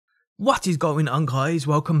What is going on, guys?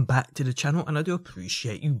 Welcome back to the channel, and I do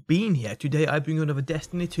appreciate you being here. Today I bring you another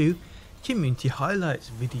Destiny 2 community highlights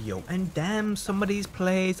video, and damn, some of these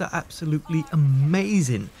plays are absolutely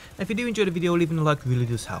amazing. Now, if you do enjoy the video, leaving a like really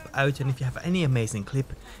does help out, and if you have any amazing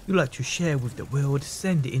clip you'd like to share with the world,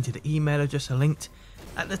 send it into the email address linked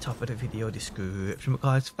at the top of the video description. But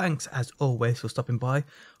guys, thanks as always for stopping by.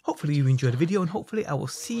 Hopefully you enjoyed the video, and hopefully I will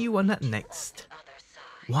see you on that next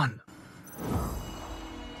one.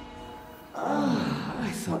 I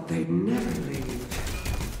thought they'd never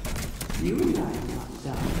leave. You and I are not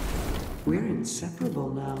done. We're inseparable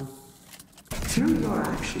now. Through your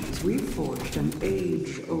actions, we've forged an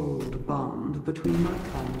age-old bond between my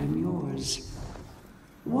kind and yours.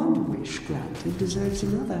 One wish granted deserves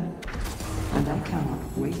another, and I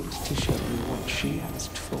cannot wait to show you what she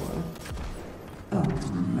asked for. Oh,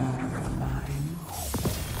 murderer mine.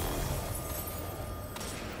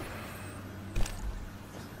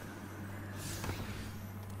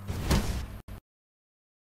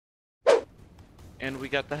 And we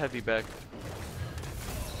got the heavy back.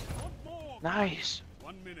 Nice.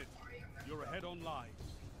 1 minute. You're ahead on lives.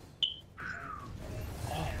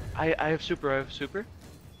 Oh, I have super. I have super.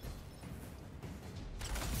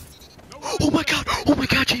 Oh my god! Oh my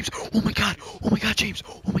god, James! Oh my god! Oh my god, James!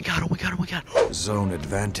 Oh my god! Oh my god! Oh my god! Zone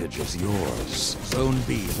advantage is yours. Zone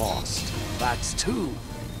B lost. That's 2.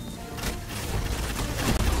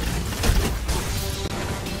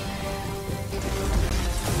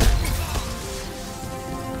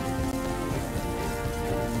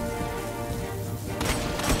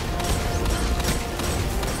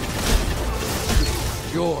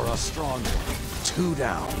 You're a strong one. 2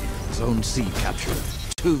 down. Zone C captured.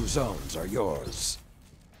 2 zones are yours.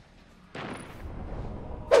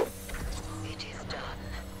 It is done.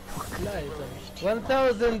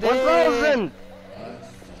 1000 1000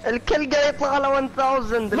 الكل جاي يطلع على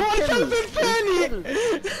 1000 ما شاف الثاني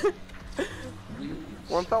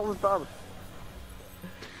 1000 تعرف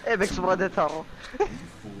ايبكس بريديتر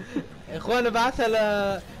يا اخوان ابعثها ل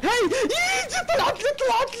هي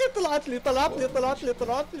يجي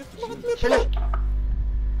طلعت لي شنو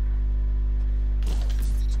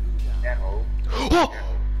Oh!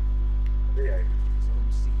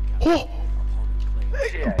 Oh!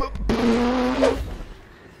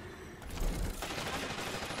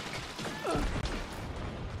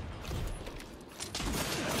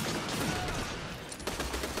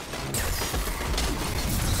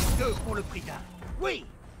 Deux pour le prix d'un. Oui,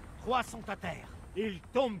 3 sont à terre. Ils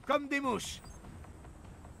tombent comme des mouches.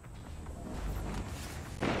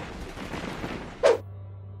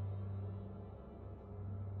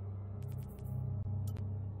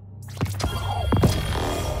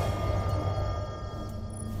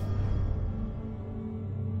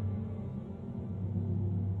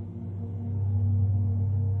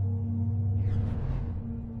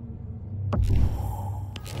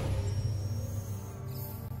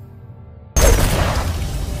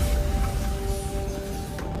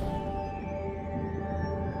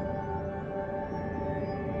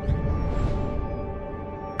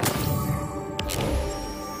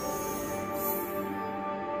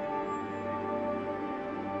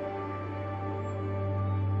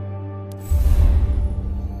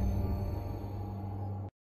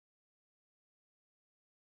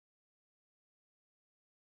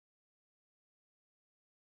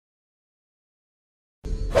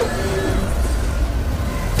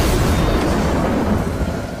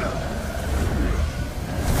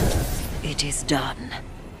 It is done.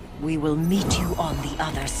 We will meet you on the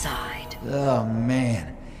other side. Oh,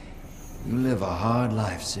 man. You live a hard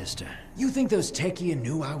life, sister. You think those Tekia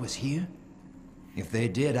knew I was here? If they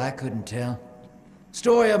did, I couldn't tell.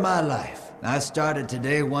 Story of my life. I started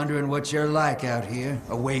today wondering what you're like out here,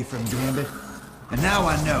 away from Gambit. And now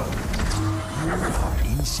I know. You are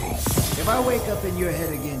insane. If I wake up in your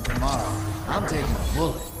head again tomorrow, I'm taking a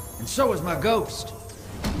bullet. And so is my ghost.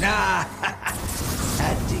 Nah,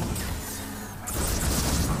 I dig it.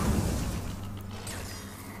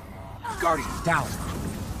 Guardian down.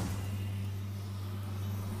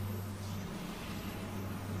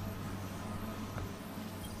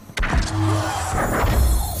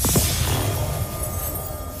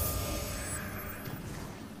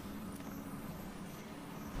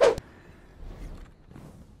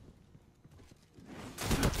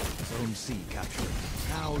 Zone C captured.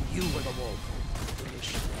 Now you are the wolf. Finish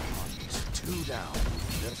the hunt. 2 down.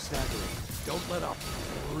 They're staggering. Don't let up.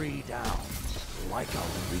 3 down. Like a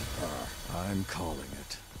reaper. I'm calling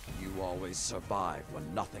it. You always survive when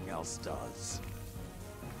nothing else does.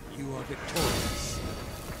 You are victorious.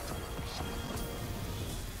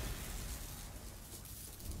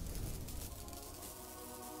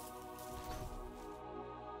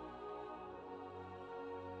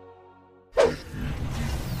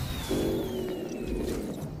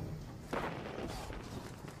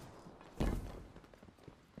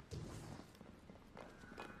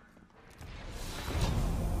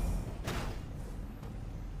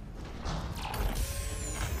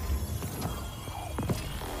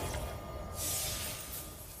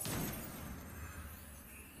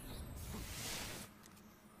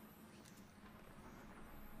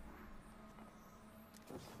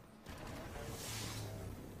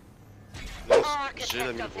 J'ai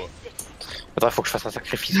la mille voix. Attends, faut que je fasse un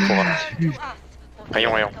sacrifice pour...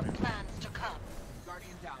 Rayon.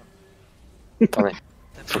 Attendez.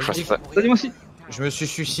 Faut que je fasse ça. Vas-y, moi aussi. Je me suis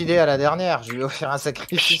suicidé à la dernière, je lui ai offert un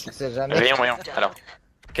sacrifice, on sait jamais. Rayon. Alors,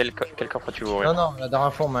 quel coffre tu veux ouvrir? Non, la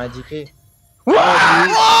dernière fois on m'a indiqué. Oh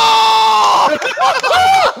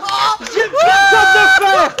J'ai besoin de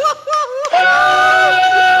faire.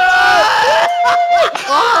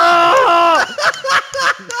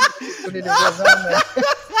 Je connais les voisins, mais...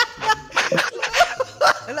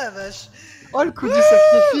 La vache. Oh, le coup du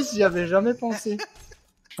sacrifice, j'y avais jamais pensé.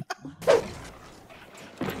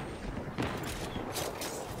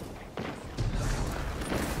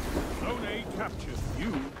 Zone A captured.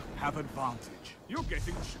 You have advantage. You're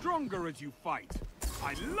getting stronger as you fight.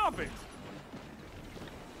 I love it.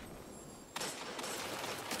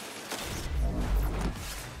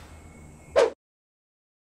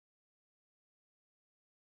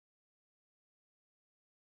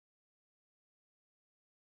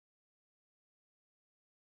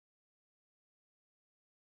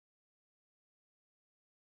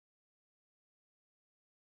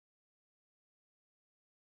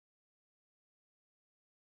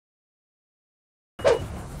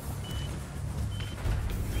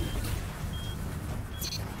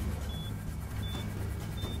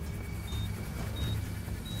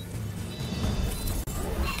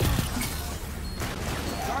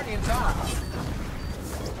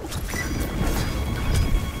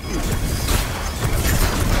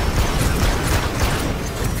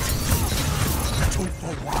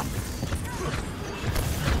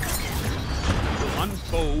 One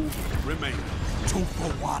foe remains. 2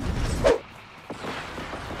 for 1.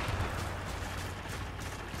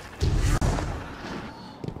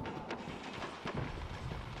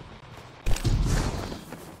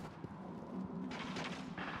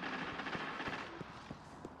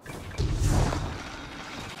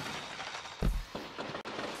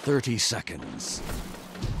 "30 seconds.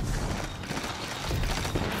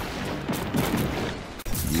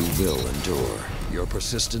 You will endure. Your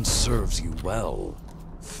persistence serves you well.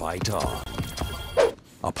 Fight on.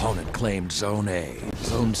 Opponent claimed Zone A.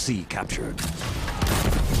 Zone C captured. 2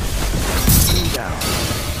 down.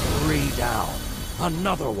 3 down.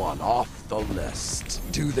 Another one off the list.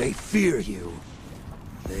 Do they fear you?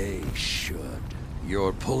 They should.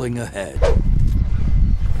 You're pulling ahead.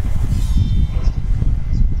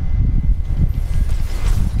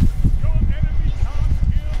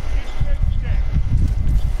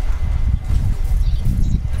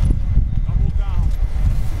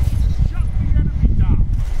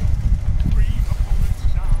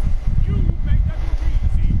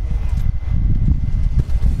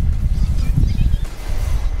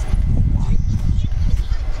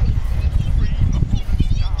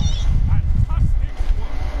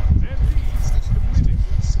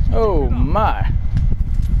 Oh my.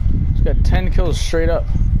 Just got 10 kills straight up.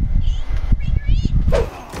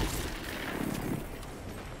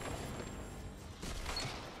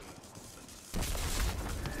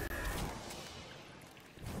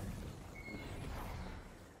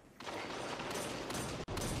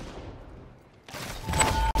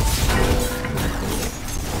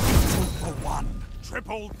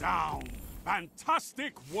 Triple down.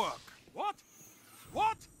 Fantastic work. What?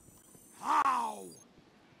 What? How?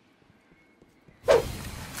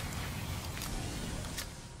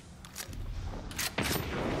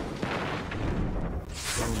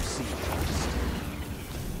 Zone C lost.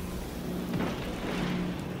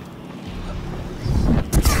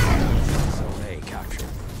 Zone A captured.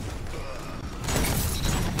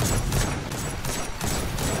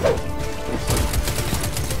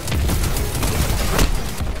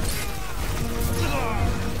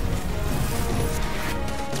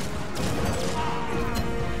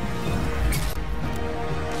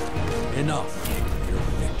 Enough. Your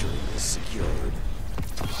victory is secured.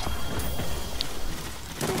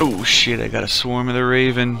 Oh shit, I got a swarm of the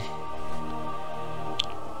Raven.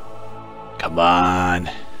 Come on.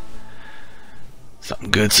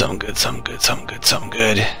 Something good, something good, something good, something good, something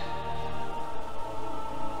good.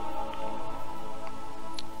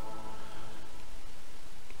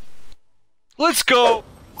 Let's go!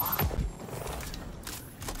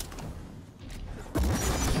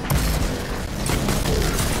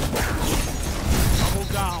 Double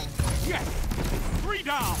down. Yes. 3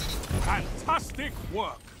 down. Fantastic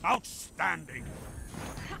work. Outstanding.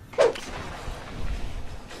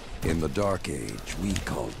 In the Dark Age, we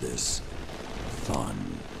called this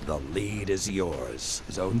fun. The lead is yours.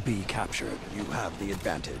 Zone B captured. You have the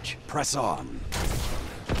advantage. Press on.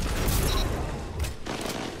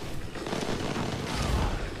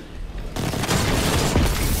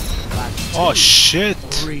 Oh shit!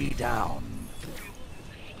 3 down.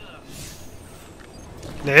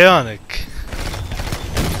 لعيونك.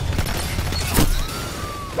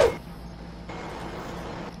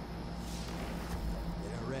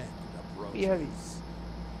 Be heavy.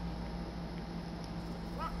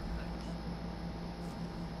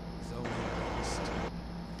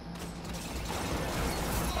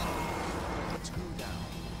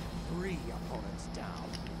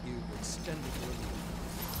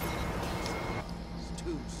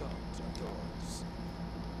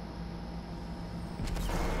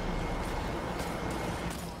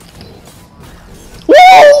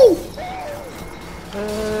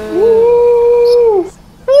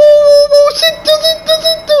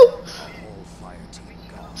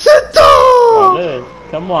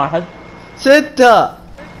 كم واحد؟ 6.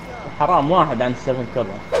 حرام واحد عن 7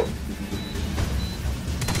 كلر.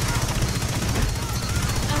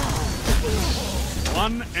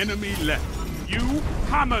 One enemy left. You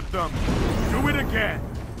hammered them. Do it again.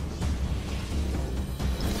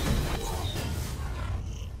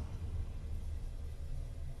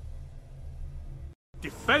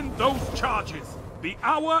 Defend those charges. The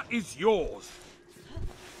hour is yours.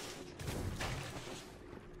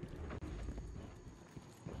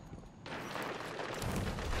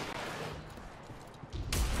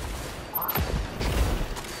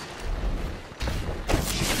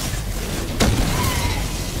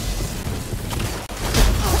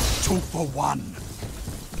 Two for one.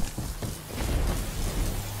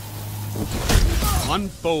 One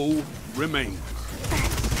foe remains.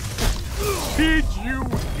 Did you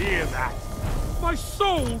hear that? My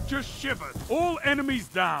soul just shivered. All enemies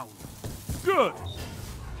down. Good.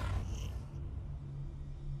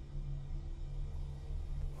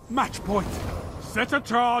 Match point. Set a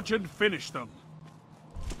charge and finish them.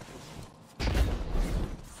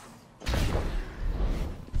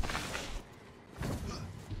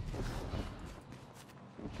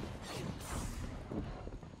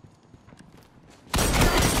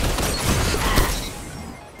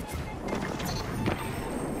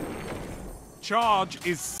 Charge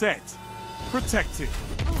is set. Protect it.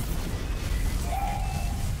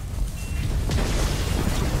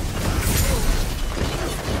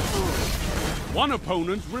 One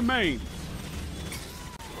opponent remains.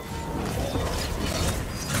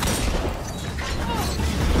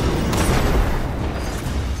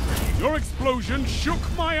 Your explosion shook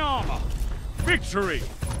my armor. Victory!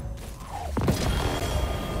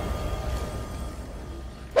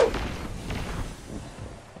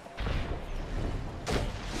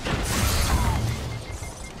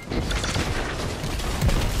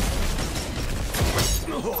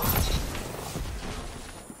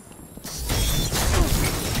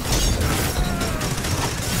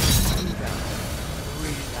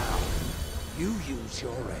 You use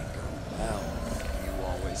your anger. Well, you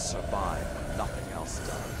always survive when nothing else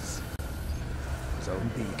does. Zone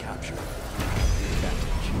B captured.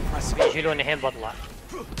 بس بيشيلوني الحين بطلع.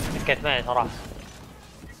 مسكت معي صراحة.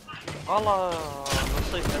 والله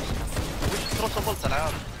نصيب بس. وش كروسبل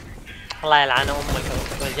العاب؟ الله يلعن امك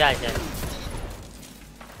والجاجة.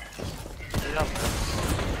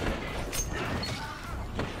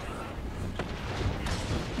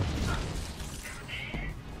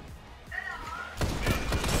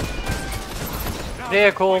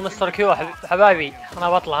 ريكو مستر كيو حبايبي انا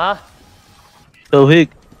بطلع ها توفيق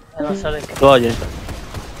اهلا وسهلا تواجه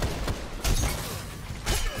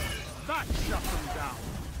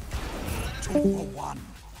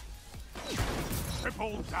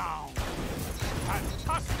Triple down.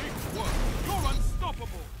 Fantastic work. You're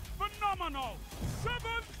unstoppable. Phenomenal.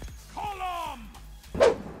 7th column.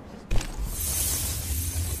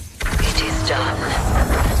 It is done.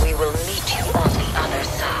 We will meet you on the other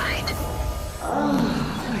side.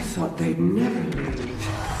 I thought they'd never leave.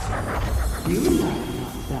 You and I are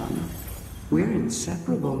not done. We're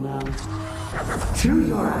inseparable now. Through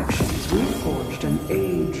your actions, we've forged an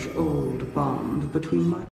age-old bond between my